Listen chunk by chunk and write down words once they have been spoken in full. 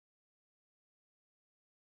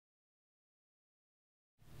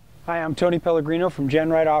Hi, I'm Tony Pellegrino from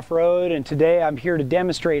GenRight Off-Road, and today I'm here to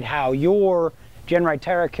demonstrate how your GenRight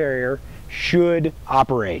tire carrier should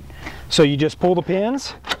operate. So you just pull the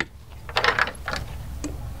pins.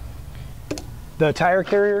 The tire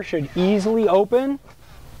carrier should easily open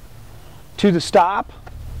to the stop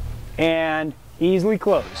and easily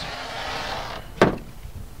close.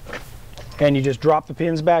 And you just drop the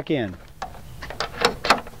pins back in.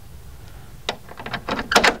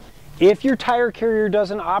 If your tire carrier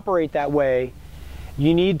doesn't operate that way,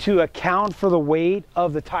 you need to account for the weight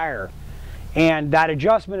of the tire. And that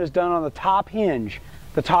adjustment is done on the top hinge.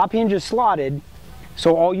 The top hinge is slotted,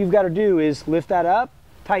 so all you've got to do is lift that up,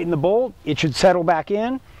 tighten the bolt, it should settle back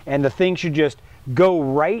in, and the thing should just go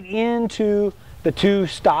right into the two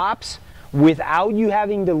stops without you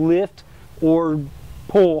having to lift or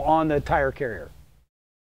pull on the tire carrier.